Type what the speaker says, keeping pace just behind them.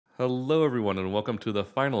Hello, everyone, and welcome to the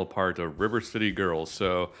final part of River City Girls.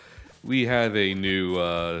 So, we have a new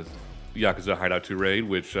Yakuza Hideout 2 raid,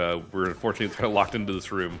 which we're unfortunately kind of locked into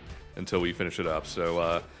this room until we finish it up.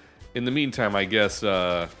 So, in the meantime, I guess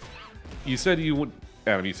you said you would.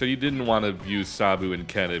 Adam, you said you didn't want to use Sabu and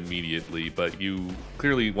Ken immediately, but you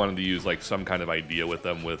clearly wanted to use like some kind of idea with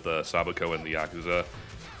them with Sabuko and the Yakuza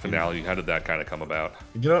finale. How did that kind of come about?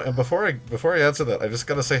 You know, and before I answer that, I just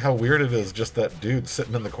gotta say how weird it is. Just that dude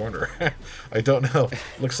sitting in the corner. I don't know.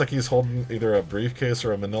 Looks like he's holding either a briefcase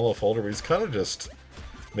or a Manila folder. But he's kind of just.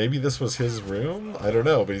 Maybe this was his room. I don't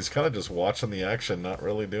know, but he's kind of just watching the action, not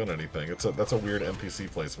really doing anything. That's a weird NPC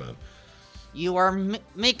placement. You are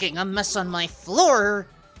making a mess on my floor.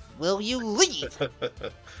 Will you leave?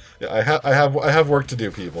 Yeah, I have work to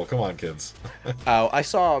do, people. Come on, kids. Oh, I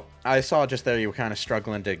saw just there you were kind of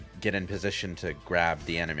struggling to get in position to grab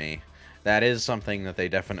the enemy. That is something that they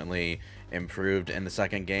definitely improved in the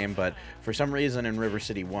second game, but for some reason in River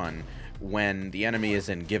City 1, when the enemy is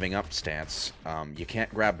in giving up stance, you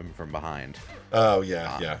can't grab him from behind. Oh,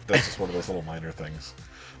 yeah. That's just one of those little minor things.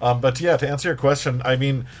 But yeah, to answer your question, I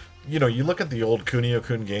mean, you know, you look at the old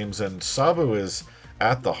Kunio-kun games, and Sabu is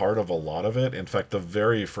at the heart of a lot of it. In fact, the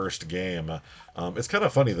very first game, it's kind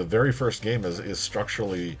of funny, the very first game is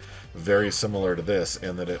structurally very similar to this,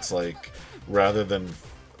 in that it's like, rather than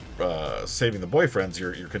saving the boyfriends,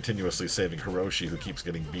 you're continuously saving Hiroshi, who keeps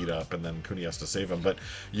getting beat up, and then Kuni has to save him. But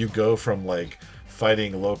you go from like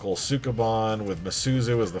fighting local Sukeban with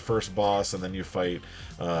Masuzu as the first boss, and then you fight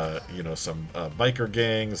some biker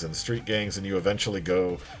gangs and street gangs, and you eventually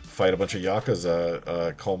go fight a bunch of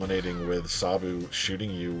Yakuza, culminating with Sabu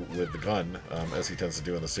shooting you with the gun, as he tends to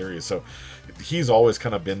do in the series. So he's always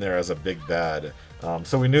kind of been there as a big bad.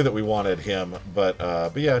 So we knew that we wanted him,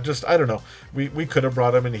 but yeah, just, I don't know. We could have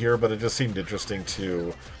brought him in here, but it just seemed interesting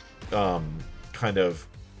to kind of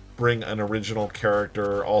bring an original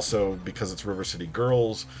character, also because it's River City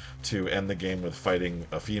Girls, to end the game with fighting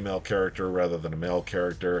a female character rather than a male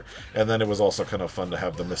character. And then it was also kind of fun to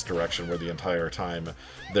have the misdirection where the entire time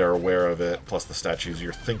they're aware of it, plus the statues,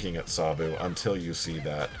 you're thinking it's Sabu until you see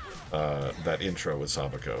that intro with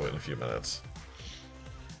Sabuko in a few minutes.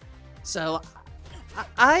 So,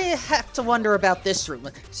 I have to wonder about this room.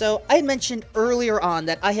 So, I mentioned earlier on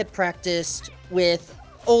that I had practiced with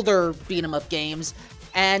older beat-em-up games,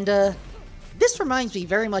 and this reminds me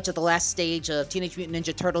very much of the last stage of Teenage Mutant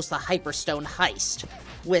Ninja Turtles: The Hyperstone Heist,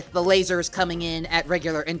 with the lasers coming in at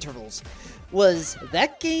regular intervals. Was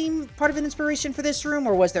that game part of an inspiration for this room,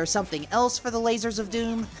 or was there something else for the Lasers of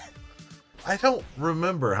Doom? I don't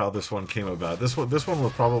remember how this one came about. This one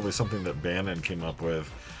was probably something that Bannon came up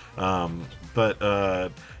with.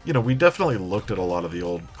 But we definitely looked at a lot of the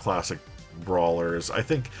old classic brawlers. I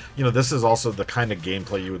think, this is also the kind of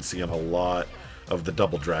gameplay you would see in a lot of the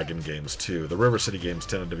Double Dragon games too. The River City games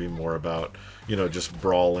tended to be more about, just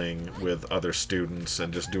brawling with other students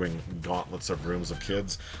and just doing gauntlets of rooms of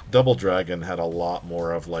kids. Double Dragon had a lot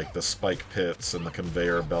more of like the spike pits and the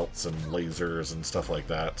conveyor belts and lasers and stuff like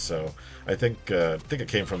that. So I think it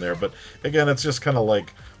came from there. But again, it's just kind of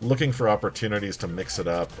like looking for opportunities to mix it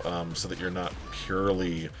up, so that you're not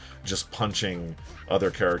purely just punching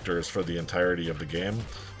other characters for the entirety of the game.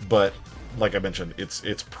 But like I mentioned,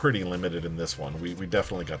 it's pretty limited in this one. We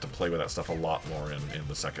definitely got to play with that stuff a lot more in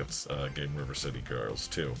the second game, River City Girls,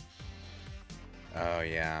 too. Oh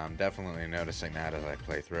yeah, I'm definitely noticing that as I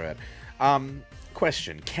play through it.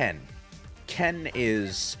 Question, Ken. Ken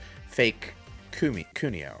is fake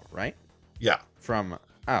Kunio, right? Yeah.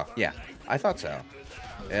 Oh, yeah, I thought so.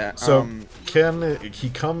 Yeah. So, Ken,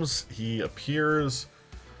 he appears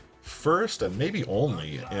first and maybe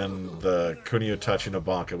only in the Kunio Tachi no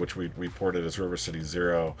Banka, which we ported as River City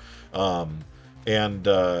Zero, and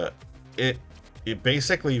it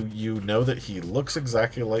basically, that he looks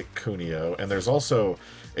exactly like Kunio, and there's also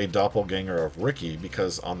a doppelganger of Ricky,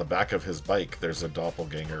 because on the back of his bike there's a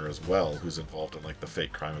doppelganger as well who's involved in like the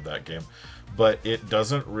fake crime of that game, but it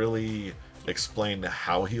doesn't really explain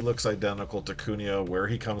how he looks identical to Kunio, where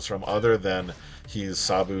he comes from, other than he's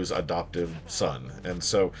Sabu's adoptive son. And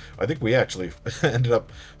so I think we actually ended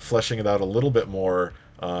up fleshing it out a little bit more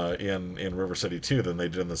in River City 2 than they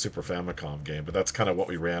did in the Super Famicom game, but that's kind of what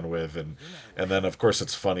we ran with. And then of course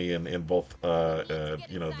it's funny in both the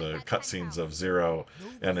cutscenes of 0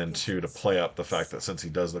 and in 2 to play up the fact that since he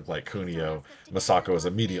does look like Kunio, Misako is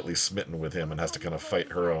immediately smitten with him and has to kind of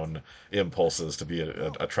fight her own impulses to be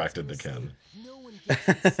attracted to Ken.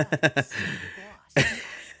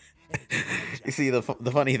 You see, the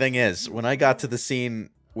funny thing is, when I got to the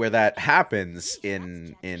scene where that happens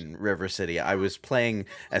in River City. I was playing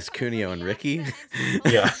as Kunio and Ricky.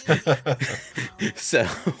 Yeah. So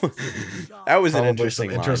that was an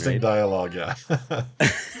Probably interesting line, dialogue, yeah.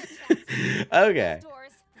 Okay.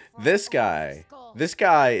 This guy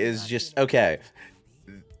is just okay.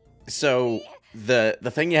 So the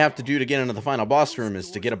thing you have to do to get into the final boss room is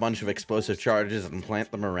to get a bunch of explosive charges and plant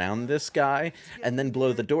them around this guy and then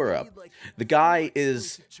blow the door up. The guy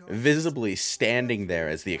is visibly standing there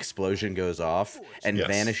as the explosion goes off and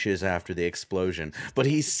vanishes after the explosion. But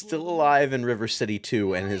he's still alive in River City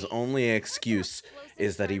 2, and his only excuse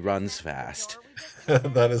is that he runs fast.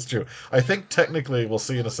 That is true. I think technically, we'll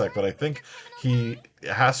see in a sec, but I think he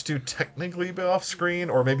has to technically be off screen,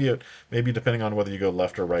 or maybe depending on whether you go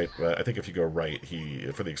left or right. But I think if you go right,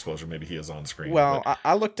 for the explosion, maybe he is on screen. Well, but...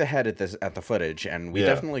 I looked ahead at the footage, and we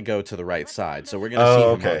definitely go to the right side, so we're gonna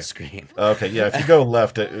see him on screen. Okay, yeah. If you go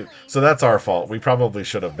left, so that's our fault. We probably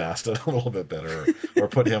should have masked it a little bit better, or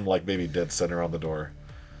put him like maybe dead center on the door.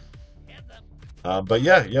 But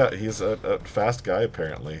yeah, he's a fast guy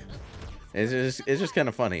apparently. It's just kind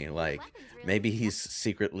of funny, like maybe he's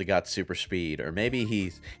secretly got super speed, or maybe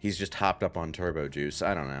he's just hopped up on turbo juice.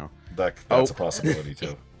 I don't know. That's a possibility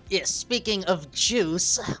too. Yeah, speaking of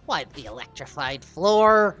juice, why the electrified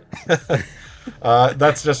floor?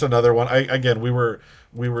 That's just another one.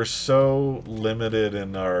 We were so limited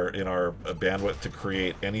in our bandwidth to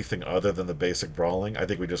create anything other than the basic brawling. I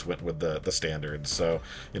think we just went with the standards. So,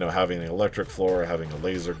 having an electric floor, having a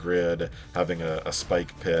laser grid, having a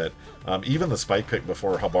spike pit, even the spike pit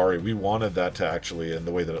before Habari, we wanted that to actually, in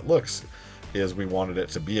the way that it looks, is we wanted it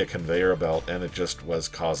to be a conveyor belt, and it just was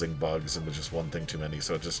causing bugs and was just one thing too many.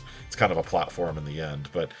 So it's kind of a platform in the end.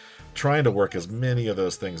 But trying to work as many of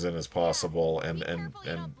those things in as possible, and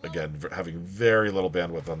again, having very little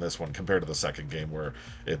bandwidth on this one compared to the second game where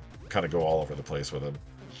it kind of go all over the place with it.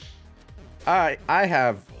 I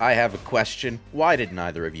have a question. Why did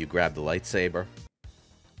neither of you grab the lightsaber?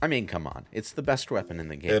 I mean, come on. It's the best weapon in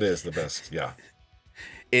the game. It is the best, yeah.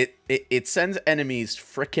 It sends enemies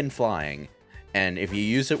frickin' flying, and if you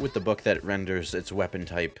use it with the book that renders its weapon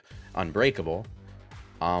type unbreakable,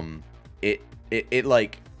 it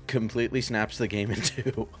like completely snaps the game in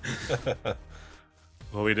two.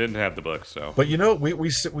 Well, we didn't have the book, so. But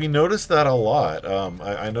we noticed that a lot.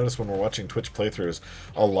 I noticed when we're watching Twitch playthroughs,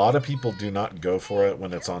 a lot of people do not go for it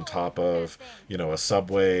when it's on top of, a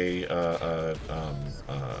subway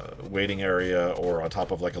waiting area, or on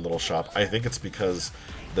top of like a little shop. I think it's because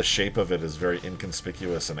the shape of it is very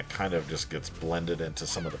inconspicuous, and it kind of just gets blended into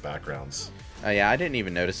some of the backgrounds. Yeah, I didn't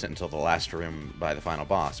even notice it until the last room by the final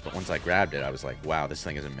boss, but once I grabbed it, I was like, wow, this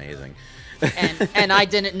thing is amazing. And I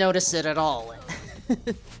didn't notice it at all.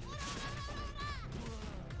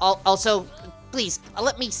 Also, please,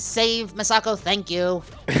 let me save Misako, thank you.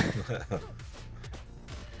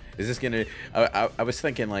 Is this gonna... I was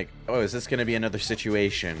thinking, like, is this gonna be another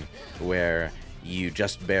situation where you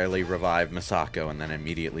just barely revive Misako and then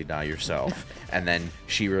immediately die yourself, and then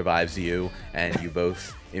she revives you, and you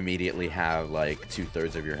both immediately have, like,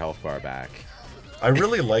 2/3 of your health bar back? I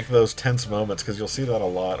really like those tense moments, because you'll see that a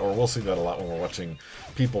lot, or we'll see that a lot when we're watching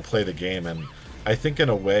people play the game, and I think in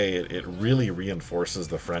a way it really reinforces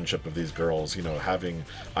the friendship of these girls, having,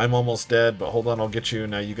 I'm almost dead, but hold on, I'll get you,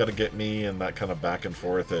 now you gotta get me, and that kind of back and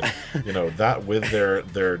forth, and, that with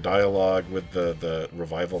their dialogue, with the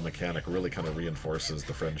revival mechanic, really kind of reinforces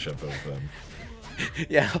the friendship of them.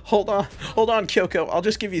 Yeah, hold on, Kyoko, I'll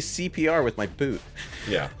just give you CPR with my boot.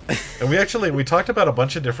 Yeah, and we talked about a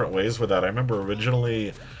bunch of different ways with that. I remember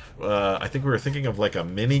originally, I think we were thinking of like a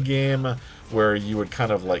mini game where you would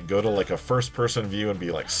kind of like go to like a first-person view and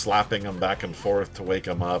be like slapping them back and forth to wake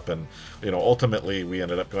them up, and ultimately we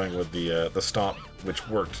ended up going with the stomp, which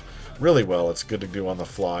worked really well. It's good to do on the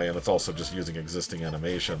fly, and it's also just using existing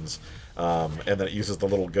animations. And then it uses the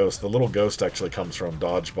little ghost. The little ghost actually comes from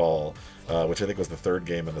Dodgeball, which I think was the third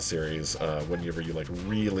game in the series. Whenever you like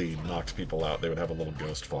really knocked people out, they would have a little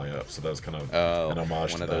ghost fly up. So that was kind of an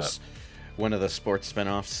homage to that. One of the sports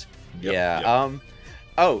spin-offs. Yep, yeah. Yep.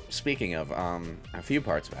 Oh, speaking of, a few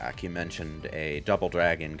parts back, you mentioned a Double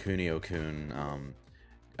Dragon Kunio-kun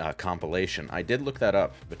compilation. I did look that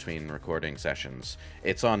up between recording sessions.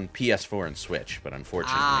 It's on PS4 and Switch, but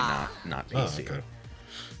unfortunately not PC. Oh, okay.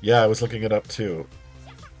 Yeah, I was looking it up too.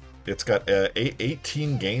 It's got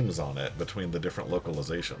 18 games on it between the different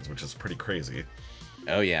localizations, which is pretty crazy.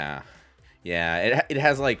 Oh yeah. Yeah, it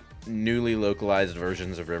has like newly localized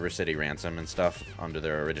versions of River City Ransom and stuff under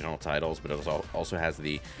their original titles, but it also has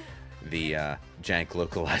the jank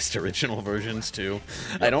localized original versions too.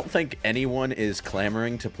 Yep. I don't think anyone is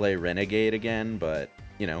clamoring to play Renegade again, but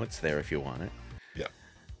it's there if you want it. Yeah.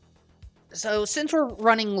 So, since we're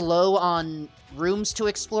running low on rooms to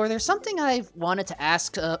explore, there's something I've wanted to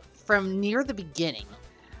ask from near the beginning.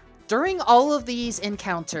 During all of these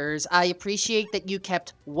encounters, I appreciate that you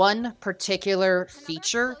kept one particular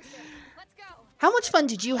feature. How much fun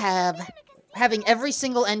did you have having every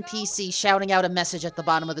single NPC shouting out a message at the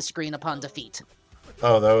bottom of the screen upon defeat?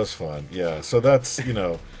 Oh, that was fun. Yeah. So that's,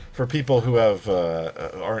 for people who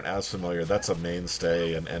aren't as familiar, that's a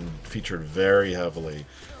mainstay and featured very heavily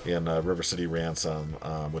in River City Ransom,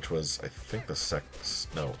 which was, I think,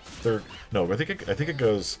 third. No, I think it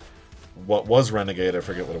goes. What was Renegade? I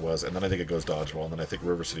forget what it was, and then I think it goes Dodgeball, and then I think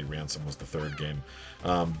River City Ransom was the third game.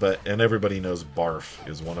 And everybody knows Barf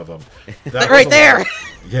is one of them. That right there.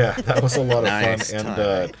 Yeah, that was a lot of Nice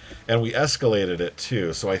fun, and we escalated it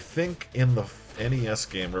too. So I think in the NES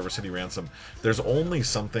game River City Ransom, there's only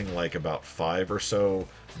something like about 5 or so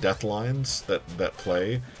death lines that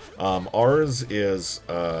play. Ours is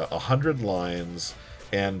 100 lines,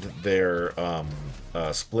 and they're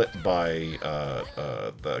split by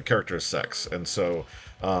the character's sex, and so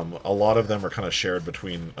a lot of them are kind of shared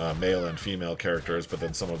between male and female characters, but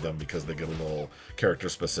then some of them, because they get a little character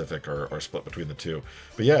specific, are split between the two.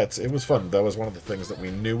 But yeah, it was fun. That was one of the things that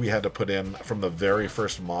we knew we had to put in from the very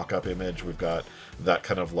first mock-up image. We've got that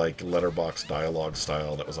kind of like letterbox dialogue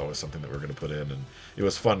style. That was always something that we were going to put in, and it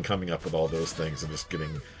was fun coming up with all those things and just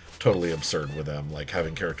getting totally absurd with them, like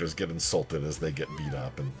having characters get insulted as they get beat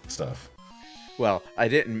up and stuff. Well, I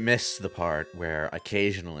didn't miss the part where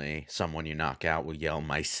occasionally someone you knock out will yell,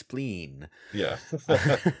 "My spleen." Yeah.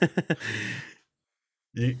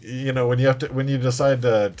 when you decide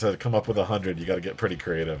to come up with 100, you got to get pretty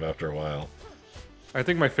creative after a while. I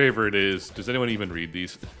think my favorite is, does anyone even read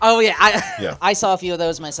these? Oh, yeah. Yeah. I saw a few of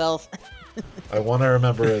those myself. One I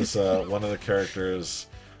remember is one of the characters,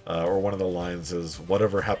 or one of the lines is,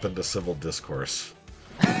 "Whatever happened to civil discourse?"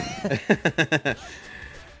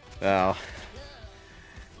 Well,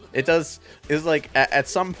 it does. It's like at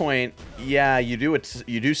some point, yeah, you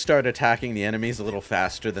do start attacking the enemies a little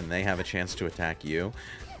faster than they have a chance to attack you.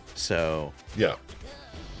 So Yeah.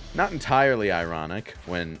 not entirely ironic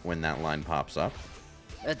when that line pops up.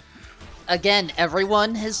 Again,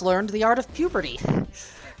 everyone has learned the art of puberty.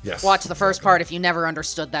 Yes. Watch the first part if you never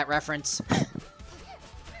understood that reference.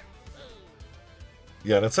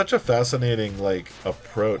 Yeah, and it's such a fascinating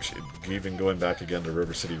approach, even going back again to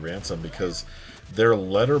River City Ransom, because they're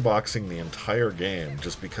letterboxing the entire game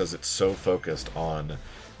just because it's so focused on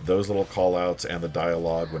those little call-outs and the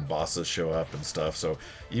dialogue when bosses show up and stuff. So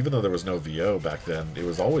even though there was no VO back then,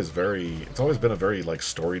 it's always been a very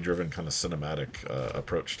story-driven kind of cinematic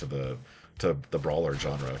approach to the brawler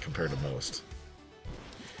genre compared to most.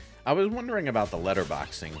 I was wondering about the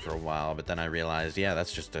letterboxing for a while, but then I realized, yeah,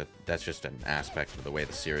 that's just an aspect of the way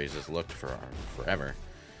the series has looked forever.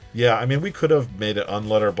 Yeah, I mean, we could have made it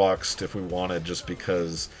unletterboxed if we wanted, just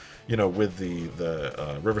because, with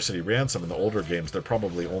the River City Ransom and the older games, they're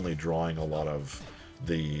probably only drawing a lot of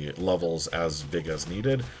the levels as big as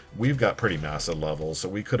needed. We've got pretty massive levels, so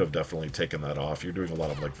we could have definitely taken that off. You're doing a lot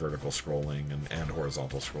of vertical scrolling and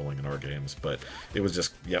horizontal scrolling in our games, but it was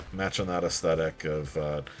just, matching that aesthetic of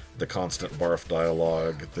the constant barf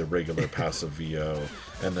dialogue, the regular passive VO,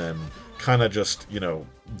 and then kind of just,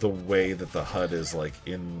 the way that the HUD is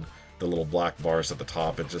in the little black bars at the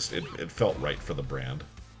top. It felt right for the brand.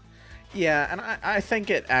 Yeah, and I think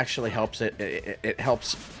it actually helps it. It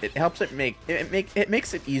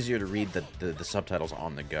makes it easier to read the subtitles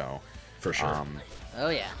on the go. For sure. Oh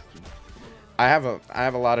yeah. I have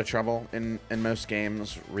a lot of trouble in most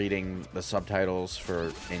games reading the subtitles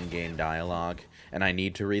for in-game dialogue, and I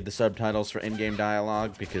need to read the subtitles for in-game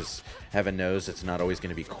dialogue because heaven knows it's not always going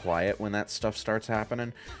to be quiet when that stuff starts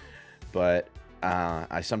happening. But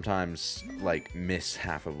I sometimes miss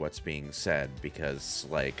half of what's being said because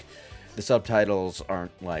the subtitles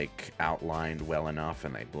aren't outlined well enough,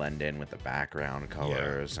 and they blend in with the background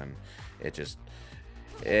colors, and it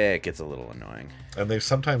gets a little annoying. And they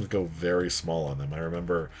sometimes go very small on them. I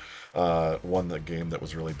remember the game that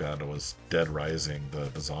was really bad was Dead Rising,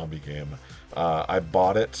 the zombie game. I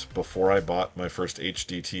bought it before I bought my first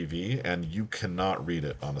HD TV, and you cannot read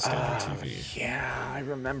it on a standard TV. Yeah, I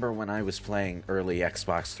remember when I was playing early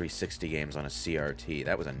Xbox 360 games on a CRT.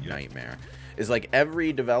 That was a nightmare. It's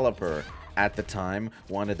every developer at the time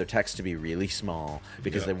wanted their text to be really small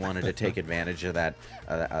because they wanted to take advantage of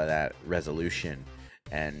that resolution.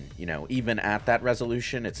 And, even at that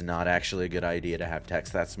resolution, it's not actually a good idea to have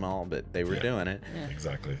text that small, but they were doing it. Yeah.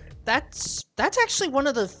 Exactly. That's actually one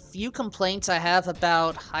of the few complaints I have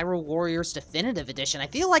about Hyrule Warriors Definitive Edition. I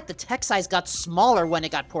feel like the text size got smaller when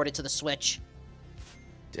it got ported to the Switch.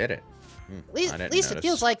 Did it? At least it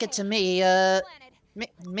feels like it to me.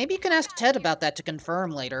 Maybe you can ask Ted about that to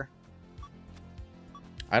confirm later.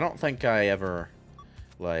 I don't think I ever,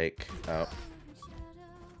 like,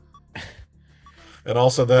 And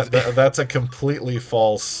also that's a completely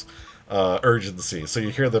false urgency. So you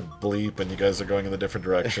hear the bleep and you guys are going in the different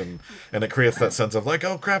direction, and it creates that sense of like,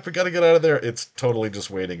 oh crap, we got to get out of there. It's totally just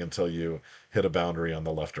waiting until you hit a boundary on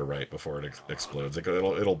the left or right before it explodes.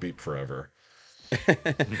 It'll beep forever.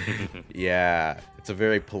 Yeah, it's a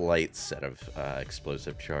very polite set of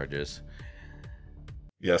explosive charges.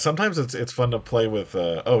 Yeah, sometimes it's fun to play with.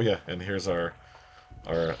 Oh yeah, and here's our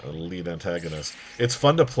lead antagonist. It's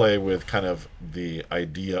fun to play with kind of the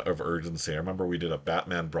idea of urgency. I remember we did a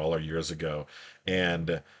Batman brawler years ago,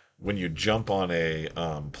 and when you jump on a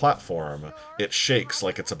platform, it shakes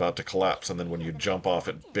like it's about to collapse, and then when you jump off,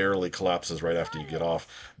 it barely collapses right after you get off.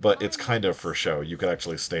 But it's kind of for show. You could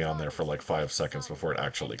actually stay on there for like 5 seconds before it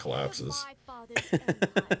actually collapses.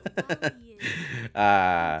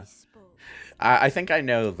 I think I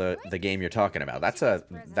know the game you're talking about. That's a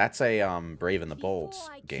Brave and the Bold's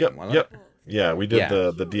game. Yep. Yeah, we did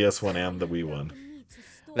the DS one and the Wii one.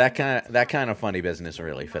 That kind of funny business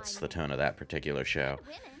really fits the tone of that particular show.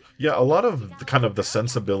 Yeah, a lot of the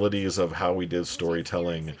sensibilities of how we did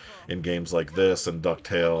storytelling in games like this and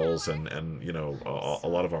DuckTales and you know, a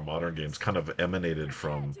lot of our modern games kind of emanated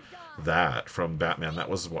from Batman. That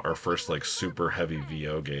was our first like super heavy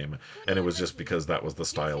VO game, and it was just because that was the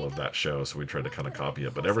style of that show, so we tried to kind of copy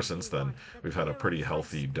it. But ever since then, we've had a pretty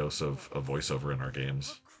healthy dose of voiceover in our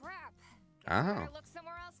games. Oh.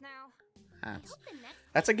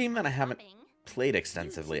 That's a game that I haven't played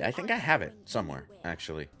extensively. I think I have it somewhere,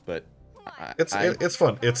 actually, but it's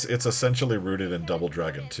fun. It's essentially rooted in Double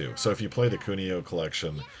Dragon 2. So if you play the Kunio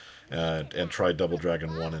collection and try Double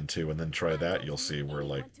Dragon 1 and 2 and then try that, you'll see we're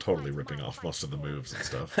like totally ripping off most of the moves and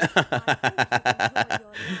stuff.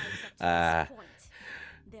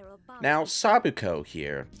 Now Sabuko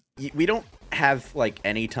here, we don't have like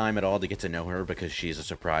any time at all to get to know her because she's a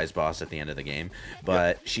surprise boss at the end of the game,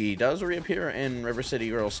 but she does reappear in River City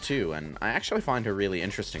Girls 2, and I actually find her really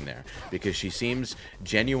interesting there because she seems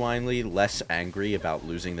genuinely less angry about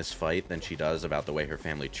losing this fight than she does about the way her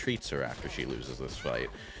family treats her after she loses this fight.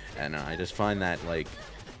 And I just find that like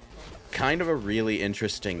kind of a really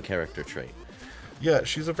interesting character trait. Yeah,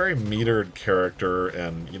 she's a very metered character,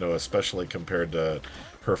 and you know, especially compared to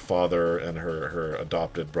her father and her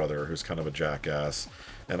adopted brother, who's kind of a jackass.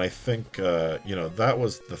 And I think, you know, that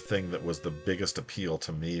was the thing that was the biggest appeal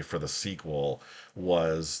to me for the sequel,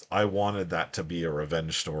 was I wanted that to be a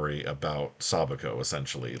revenge story about Sabuko,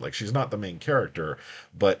 essentially. Like, she's not the main character,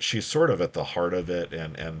 but she's sort of at the heart of it,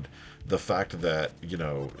 and the fact that, you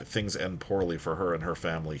know, things end poorly for her and her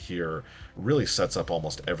family here really sets up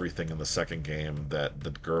almost everything in the second game that the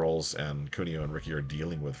girls and Kunio and Ricky are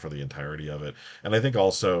dealing with for the entirety of it. And I think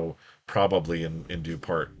also probably in due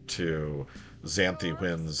part to Xanthe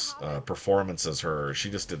Huynn's performance as her. She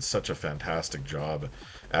just did such a fantastic job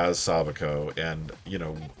as Sabuko, and you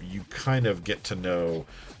know, you kind of get to know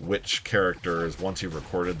which characters, once you've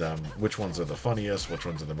recorded them, which ones are the funniest, which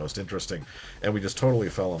ones are the most interesting, and we just totally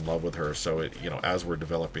fell in love with her. So it, you know, as we're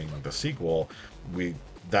developing the sequel,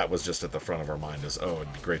 that was just at the front of our mind as, oh,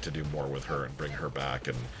 it'd be great to do more with her and bring her back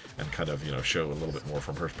and kind of, you know, show a little bit more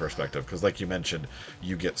from her perspective, because like you mentioned,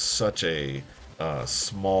 you get such a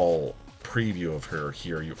small preview of her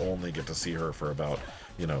here. You only get to see her for about,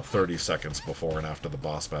 you know, 30 seconds before and after the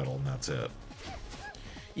boss battle, and that's it.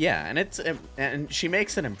 Yeah, and she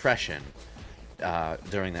makes an impression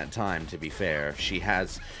during that time. To be fair, she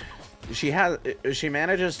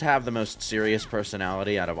manages to have the most serious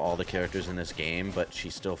personality out of all the characters in this game, but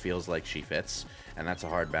she still feels like she fits, and that's a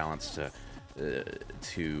hard balance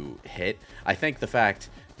to hit. I think the fact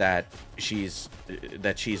that she's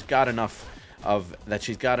got enough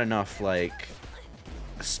like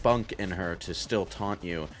spunk in her to still taunt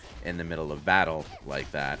you in the middle of battle like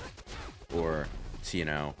that, or to, you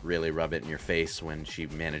know, really rub it in your face when she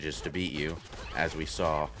manages to beat you, as we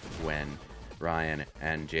saw when Ryan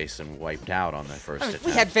and Jason wiped out on their first attempt.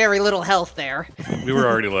 We had very little health there. We were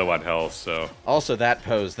already low on health, so. Also, that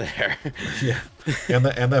pose there. Yeah, and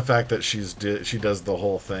the fact that she does the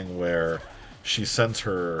whole thing where she sends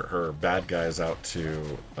her bad guys out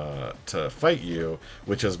to fight you,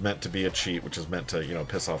 which is meant to be a cheat, which is meant to, you know,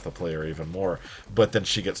 piss off the player even more. But then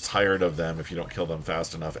she gets tired of them if you don't kill them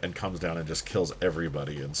fast enough, and comes down and just kills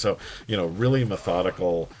everybody. And so, you know, really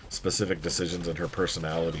methodical, specific decisions in her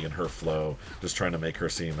personality and her flow, just trying to make her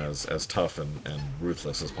seem as tough and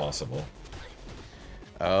ruthless as possible.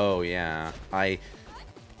 Oh yeah,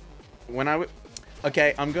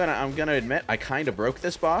 Okay, I'm gonna admit I kind of broke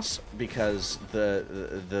this boss because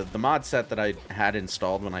the mod set that I had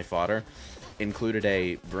installed when I fought her included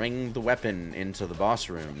a bring the weapon into the boss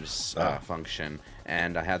rooms function,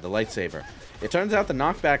 and I had the lightsaber. It turns out the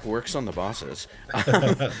knockback works on the bosses.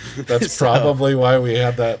 That's probably why we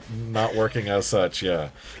had that not working as such, yeah.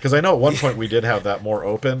 Because I know at one point we did have that more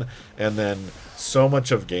open, and then so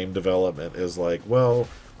much of game development is like, well,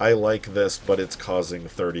 I like this, but it's causing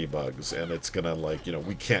 30 bugs, and it's gonna, like, you know,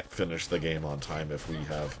 we can't finish the game on time if we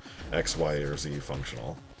have X, Y, or Z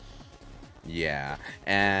functional. Yeah,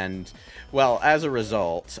 and, well, as a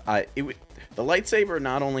result, the lightsaber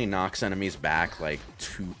not only knocks enemies back, like,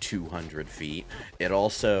 200 feet, it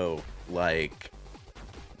also, like,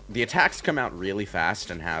 the attacks come out really fast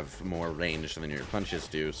and have more range than your punches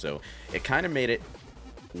do, so it kind of made it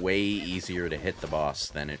way easier to hit the boss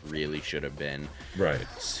than it really should have been. Right.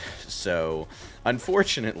 So,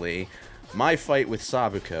 unfortunately, my fight with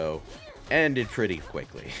Sabuko ended pretty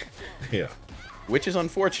quickly. Yeah. Which is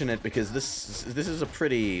unfortunate because this is a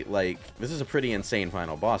pretty insane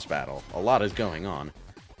final boss battle. A lot is going on.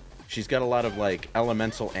 She's got a lot of like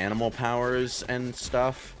elemental animal powers and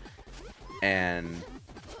stuff, and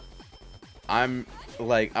I'm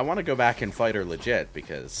like, I want to go back and fight her legit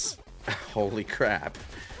because holy crap.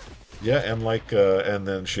 Yeah, and like, and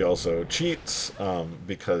then she also cheats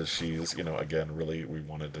because she's, you know, again, really, we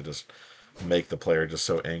wanted to just make the player just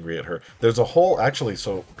so angry at her. There's a whole, actually,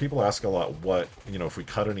 so people ask a lot what, you know, if we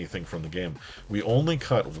cut anything from the game. We only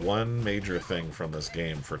cut one major thing from this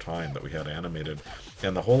game for time that we had animated,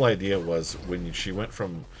 and the whole idea was when she went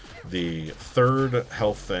from the third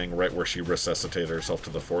health thing, right where she resuscitated herself, to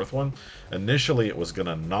the fourth one, initially it was going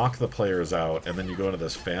to knock the players out, and then you go into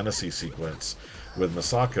this fantasy sequence with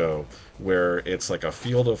Misako where it's like a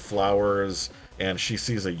field of flowers and she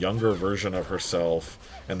sees a younger version of herself,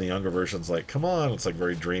 and the younger version's like, come on, it's like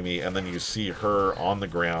very dreamy, and then you see her on the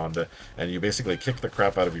ground, and you basically kick the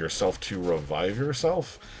crap out of yourself to revive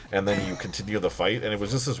yourself, and then you continue the fight, and it was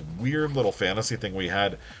just this weird little fantasy thing we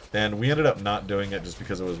had, and we ended up not doing it just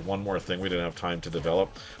because it was one more thing we didn't have time to develop.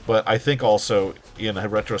 But I think also, in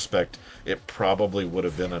retrospect, it probably would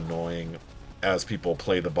have been annoying as people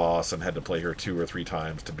play the boss and had to play her 2 or 3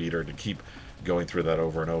 times to beat her, to keep going through that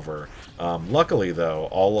over and over. Luckily, though,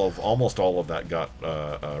 almost all of that got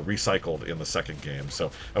recycled in the second game,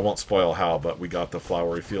 so I won't spoil how, but we got the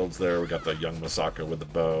flowery fields there, we got the young Misako with the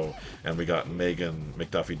bow, and we got Megan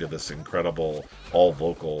McDuffie did this incredible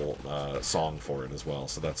all-vocal song for it as well,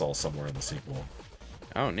 so that's all somewhere in the sequel.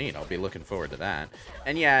 Oh, neat. I'll be looking forward to that.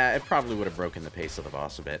 And yeah, it probably would have broken the pace of the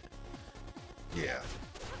boss a bit. Yeah.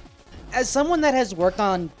 As someone that has worked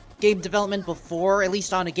on game development before, at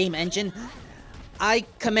least on a game engine, I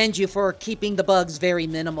commend you for keeping the bugs very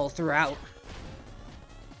minimal throughout.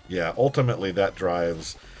 Yeah, ultimately that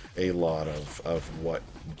drives a lot of what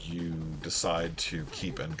you decide to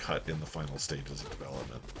keep and cut in the final stages of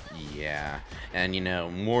development. Yeah, and you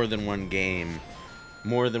know, more than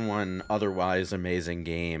one otherwise amazing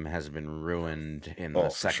game has been ruined in the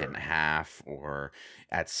second half or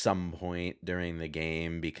at some point during the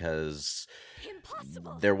game because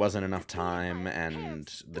there wasn't enough time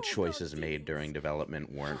and the choices made during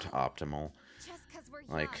development weren't optimal.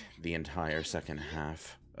 Like the entire second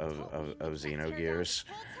half of Xenogears.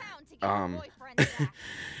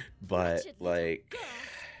 But like,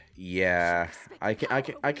 yeah, I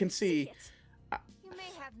can see.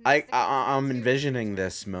 I'm envisioning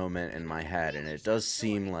this moment in my head, and it does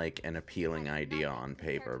seem like an appealing idea on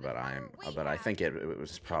paper, but I think it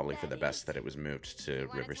was probably for the best that it was moved to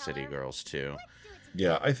River City Girls 2.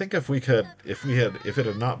 Yeah, I think if it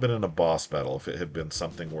had not been in a boss battle, if it had been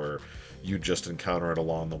something where you just encounter it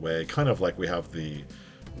along the way, kind of like we have the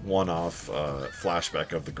one-off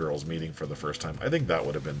flashback of the girls meeting for the first time, I think that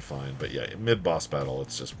would have been fine. But yeah, mid-boss battle,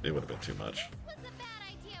 it would have been too much.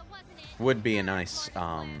 Would be a nice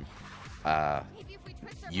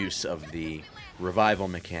use of the revival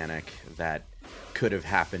mechanic that could have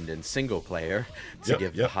happened in single player to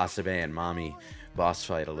give the Hasebe and Mami boss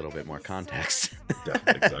fight a little bit more context. Yeah,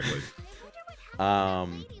 exactly.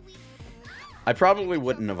 I probably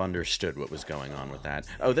wouldn't have understood what was going on with that.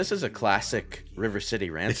 Oh, this is a classic River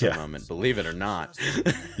City Ransom moment, believe it or not.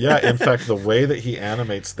 Yeah, in fact, the way that he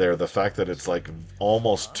animates there, the fact that it's like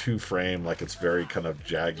almost 2-frame, like it's very kind of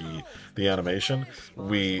jaggy, the animation,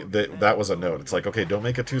 that was a note. It's like, okay, don't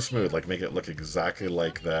make it too smooth, like make it look exactly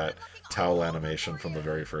like that towel animation from the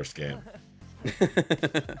very first game.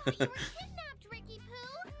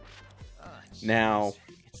 Now,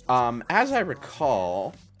 as I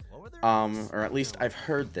recall, or at least I've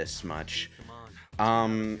heard this much,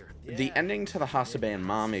 the ending to the Hasabe and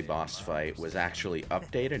Mami boss fight was actually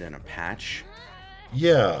updated in a patch.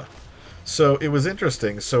 Yeah. So it was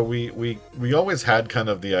interesting. So we always had kind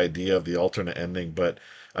of the idea of the alternate ending, but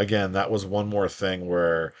again, that was one more thing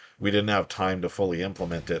where we didn't have time to fully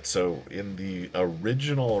implement it. So in the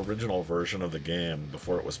original version of the game,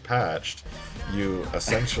 before it was patched, you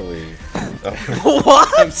essentially What?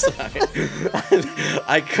 I'm sorry.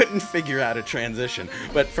 I couldn't figure out a transition.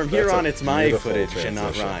 But from here That's on, a it's my beautiful footage and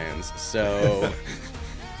not transition. Ryan's. So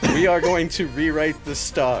we are going to rewrite the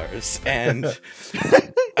stars and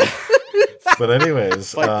But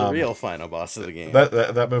anyways, fight the real final boss of the game.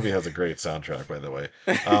 that movie has a great soundtrack, by the way.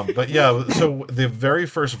 But yeah, so the very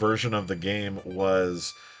first version of the game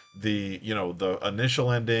was the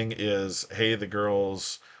initial ending is, hey, the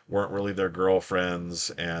girls weren't really their girlfriends,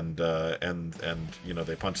 and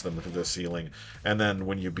they punch them through the ceiling, and then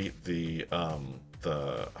when you beat the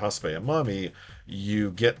Hasabe and Mami,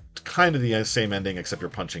 you get kind of the same ending except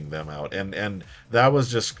you're punching them out, and that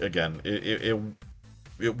was just, again,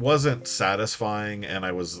 it wasn't satisfying, and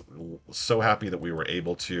I was so happy that we were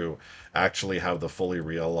able to actually have the fully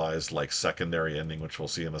realized like secondary ending, which we'll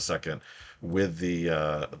see in a second, with the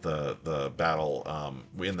battle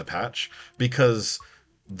in the patch, because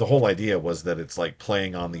the whole idea was that it's like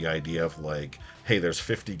playing on the idea of like, hey, there's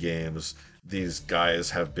 50 games. These guys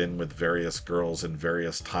have been with various girls in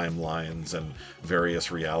various timelines and various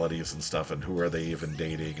realities and stuff, and who are they even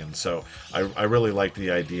dating? And so I really like the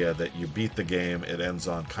idea that you beat the game, it ends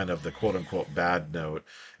on kind of the quote-unquote bad note,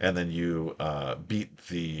 and then you beat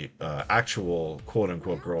the actual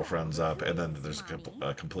quote-unquote girlfriends up, and then there's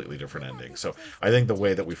a completely different ending. So I think the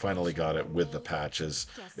way that we finally got it with the patch is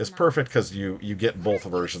perfect, because you get both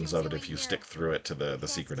versions of it if you stick through it to the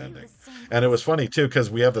secret ending. And it was funny too, because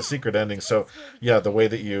we have the secret ending. So yeah, the way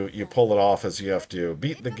that you pull it off is you have to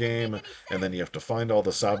beat the game, and then you have to find all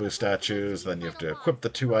the Sabu statues, then you have to equip the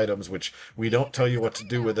 2 items, which we don't tell you what to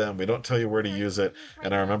do with them, we don't tell you where to use it.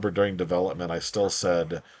 And I remember during development I still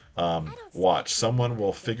said, watch, someone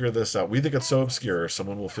will figure this out. We think it's so obscure,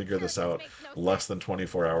 someone will figure this out less than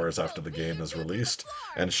 24 hours after the game is released.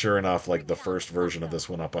 And sure enough, like, the first version of this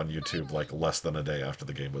went up on YouTube like less than a day after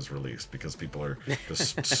the game was released, because people are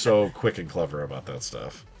just so quick and clever about that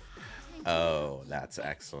stuff. Oh, that's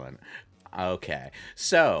excellent. Okay,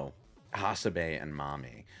 so Hasabe and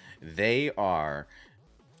Mami, they are,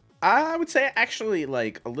 I would say, actually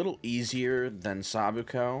like a little easier than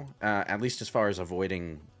Sabuko, at least as far as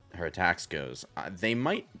avoiding her attacks goes. They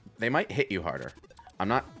might hit you harder. I'm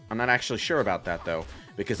not actually sure about that though,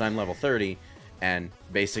 because I'm level 30, and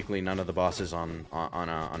basically none of the bosses on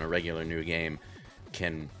a regular new game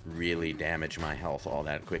can really damage my health all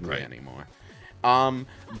that quickly anymore.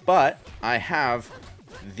 But I have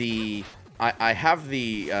the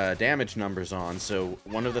damage numbers on, so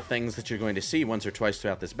one of the things that you're going to see once or twice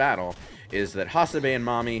throughout this battle is that Hasabe and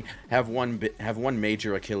Mami have one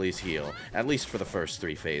major Achilles heel, at least for the first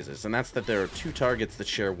 3 phases, and that's that there are 2 targets that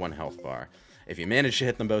share 1 health bar. If you manage to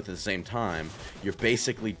hit them both at the same time, you're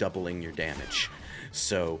basically doubling your damage.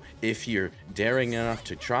 So if you're daring enough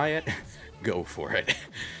to try it, go for it.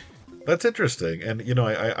 That's interesting, and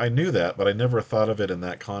I knew that, but I never thought of it in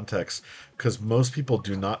that context, because most people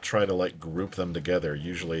do not try to like group them together.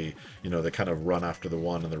 Usually, they kind of run after the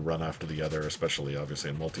one and then run after the other, especially obviously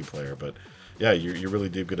in multiplayer. But yeah, you really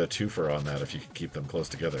do get a twofer on that if you can keep them close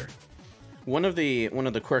together. One of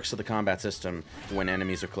the quirks of the combat system when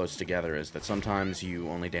enemies are close together is that sometimes you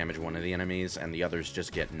only damage one of the enemies and the others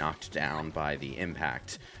just get knocked down by the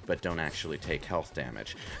impact, but don't actually take health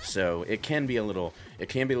damage. So it can be a little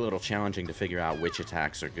challenging to figure out which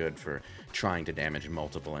attacks are good for trying to damage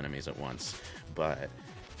multiple enemies at once. But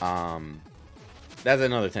that's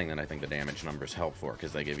another thing that I think the damage numbers help for,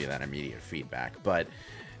 because they give you that immediate feedback. But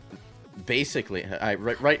basically,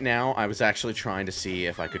 right now I was actually trying to see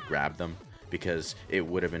if I could grab them, because it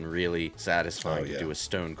would have been really satisfying to do a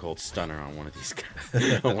stone cold stunner on one of these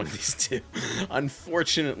guys, on one of these 2.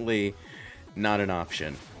 Unfortunately, not an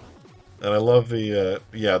option. And I love the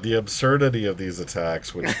absurdity of these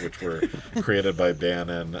attacks, which were created by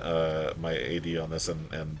Bannon, my AD on this,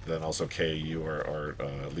 and then also KU, our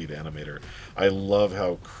lead animator. I love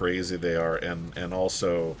how crazy they are, and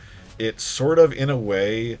also it sort of, in a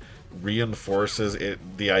way, reinforces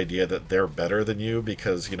the idea that they're better than you,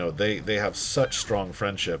 because they have such strong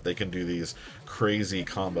friendship. They can do these crazy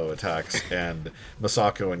combo attacks, and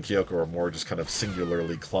Misako and Kyoko are more just kind of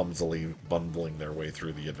singularly clumsily bundling their way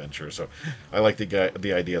through the adventure. So I like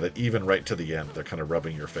the idea that even right to the end they're kind of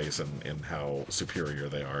rubbing your face in how superior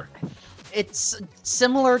they are. It's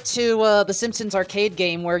similar to the Simpsons arcade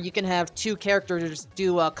game, where you can have 2 characters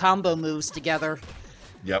do combo moves together.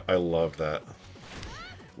 Yep, I love that.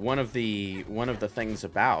 One of the things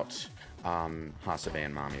about Hasabe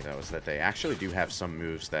and Mami, though, is that they actually do have some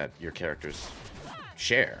moves that your characters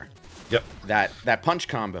share. Yep. That punch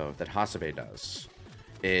combo that Hasabe does.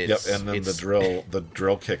 Yep, and then the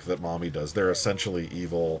drill kick that Mami does. They're essentially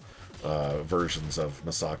evil versions of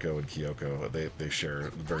Misako and Kyoko. They share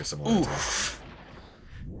very similar attacks.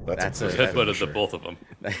 That's a headbutted the both of them.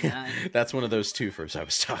 That's one of those twofers I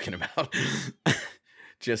was talking about.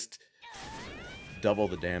 Just double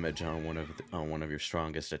the damage on one of your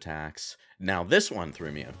strongest attacks. Now this one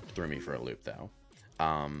threw me for a loop though.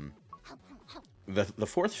 The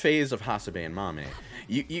fourth phase of Hasabe and Mame,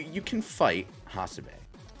 you can fight Hasabe,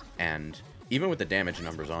 and even with the damage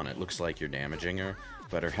numbers on it, looks like you're damaging her,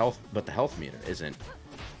 but the health meter isn't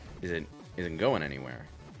going anywhere.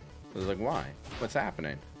 I was like, why? What's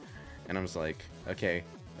happening? And I was like, okay,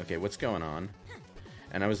 what's going on?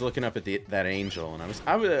 And I was looking up at that angel, and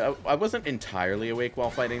I wasn't entirely awake while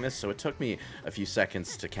fighting this, so it took me a few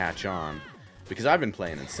seconds to catch on, because I've been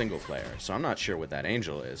playing in single player, so I'm not sure what that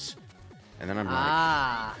angel is. And then I'm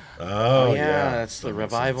like, oh yeah, that's the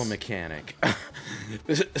revival mechanic.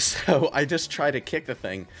 So I just try to kick the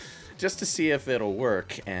thing, just to see if it'll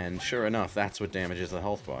work, and sure enough, that's what damages the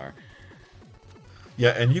health bar.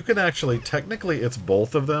 Yeah, and you can actually, technically it's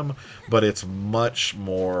both of them, but it's much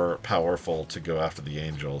more powerful to go after the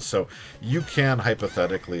angel. So you can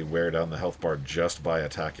hypothetically wear down the health bar just by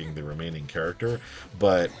attacking the remaining character,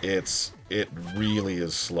 but it really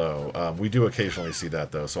is slow. We do occasionally see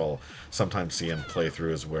that though, so I'll sometimes see in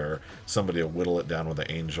playthroughs where somebody will whittle it down with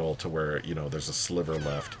the angel to where, there's a sliver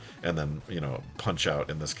left, and then, punch out,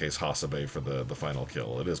 in this case, Hasabe for the final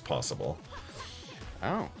kill. It is possible.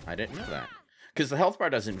 Oh, I didn't know that. Because the health bar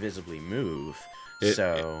doesn't visibly move,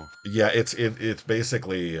 so... It's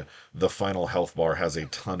basically the final health bar has a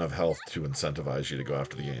ton of health to incentivize you to go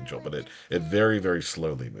after the angel, but it very, very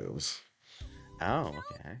slowly moves. Oh,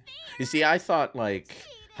 okay. You see, I thought,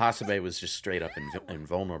 Hasabe was just straight up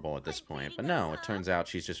invulnerable at this point, but no, it turns out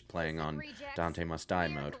she's just playing on Dante Must Die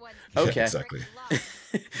mode. Okay. Yeah, exactly.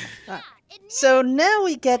 So now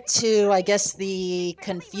we get to, I guess, the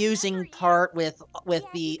confusing part with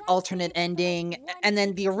the alternate ending, and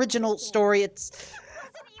then the original story. It's,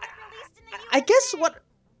 I guess what...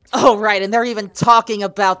 Oh, right, and they're even talking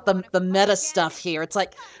about the meta stuff here. It's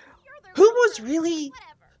like, who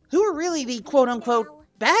are really the quote-unquote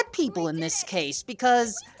bad people in this case?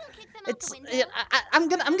 Because I'm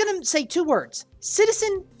gonna say two words: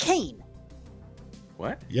 Citizen Kane.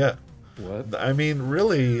 What? Yeah. What? I mean,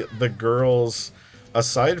 really, the girls,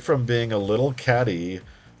 aside from being a little catty,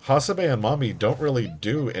 Hasabe and Mami don't really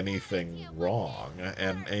do anything wrong.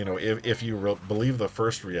 And, if you believe the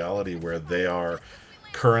first reality where they are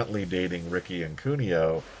currently dating Ricky and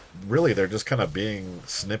Kunio, really they're just kind of being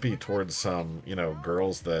snippy towards some,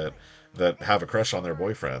 girls that have a crush on their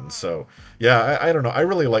boyfriends. So, yeah, I don't know. I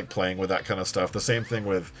really like playing with that kind of stuff. The same thing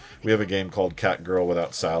with, we have a game called Cat Girl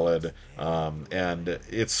Without Salad, and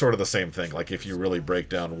it's sort of the same thing. Like, if you really break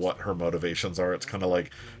down what her motivations are, it's kind of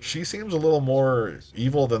like, she seems a little more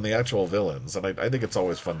evil than the actual villains, and I think it's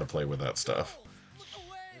always fun to play with that stuff.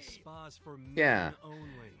 Yeah,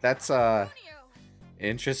 that's,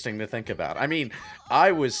 interesting to think about. I mean,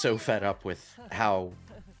 I was so fed up with how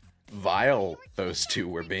vile those two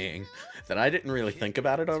were being that I didn't really think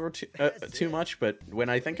about it too much, but when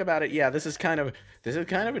I think about it, yeah, this is kind of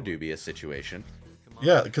a dubious situation.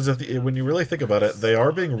 Yeah, because when you really think about it, they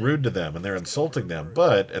are being rude to them and they're insulting them,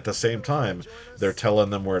 but at the same time, they're telling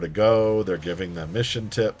them where to go, they're giving them mission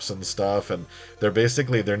tips and stuff, and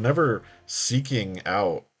they're never seeking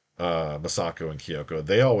out Misako and Kyoko.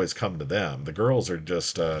 They always come to them. The girls are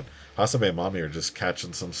just Hasabe and Mami are just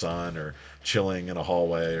catching some sun or chilling in a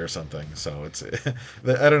hallway or something. So it's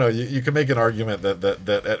I don't know. You can make an argument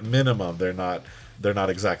that at minimum they're not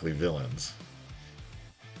exactly villains.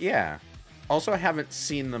 Yeah. Also, I haven't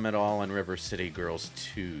seen them at all in River City Girls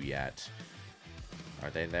 2 yet.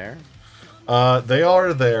 Are they there? They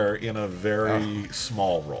are there in a very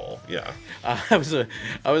small role. Yeah. I was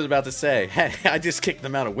about to say, hey, I just kicked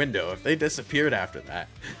them out a window. If they disappeared after that,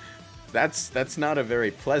 that's not a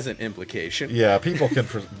very pleasant implication. Yeah, people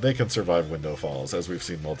can survive window falls, as we've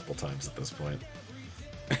seen multiple times at this point.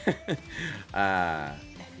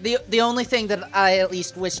 The only thing that I at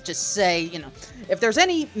least wish to say, if there's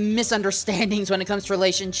any misunderstandings when it comes to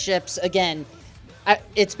relationships, again,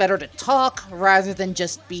 it's better to talk rather than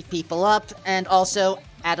just beat people up. And also,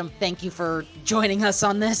 Adam, thank you for joining us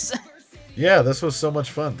on this. Yeah, this was so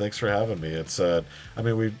much fun. Thanks for having me. It's I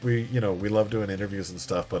mean we love doing interviews and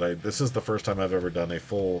stuff, but this is the first time I've ever done a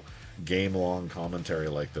full game long commentary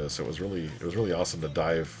like this. It was really awesome to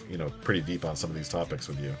dive, pretty deep on some of these topics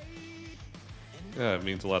with you. Yeah, it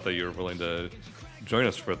means a lot that you're willing to join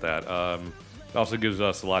us for that. It also gives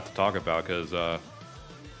us a lot to talk about because,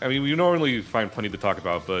 I mean, we normally find plenty to talk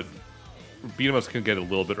about, but beat 'em ups can get a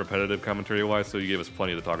little bit repetitive commentary-wise, so you gave us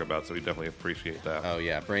plenty to talk about, so we definitely appreciate that. Oh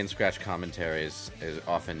yeah, BrainScratch commentaries is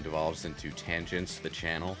often devolves into tangents to the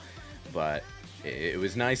channel, but it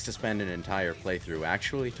was nice to spend an entire playthrough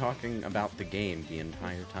actually talking about the game the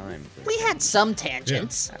entire time. We had some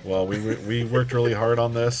tangents. Yeah. Well, we worked really hard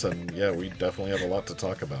on this, and yeah, we definitely have a lot to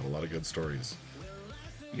talk about. A lot of good stories.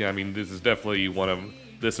 Yeah, I mean, this is definitely one of...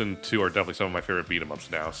 This and 2 are definitely some of my favorite beat 'em ups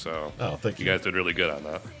now, so... Oh, thank you. You guys did really good on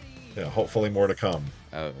that. Yeah, hopefully more to come.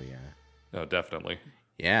 Oh yeah. Oh, definitely.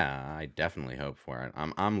 Yeah, I definitely hope for it.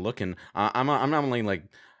 I'm looking. I'm not only like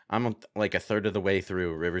I'm like a third of the way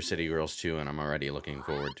through River City Girls 2, and I'm already looking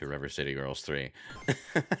forward to River City Girls 3.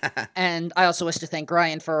 And I also wish to thank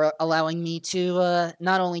Ryan for allowing me to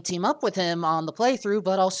not only team up with him on the playthrough,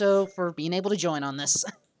 but also for being able to join on this.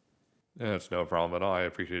 Yeah, it's no problem at all. I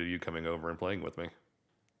appreciated you coming over and playing with me.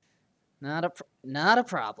 Not a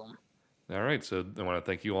problem. All right, so I want to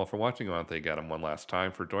thank you all for watching. I want to thank Adam one last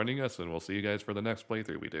time for joining us, and we'll see you guys for the next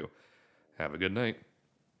playthrough we do. Have a good night.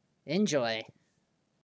 Enjoy.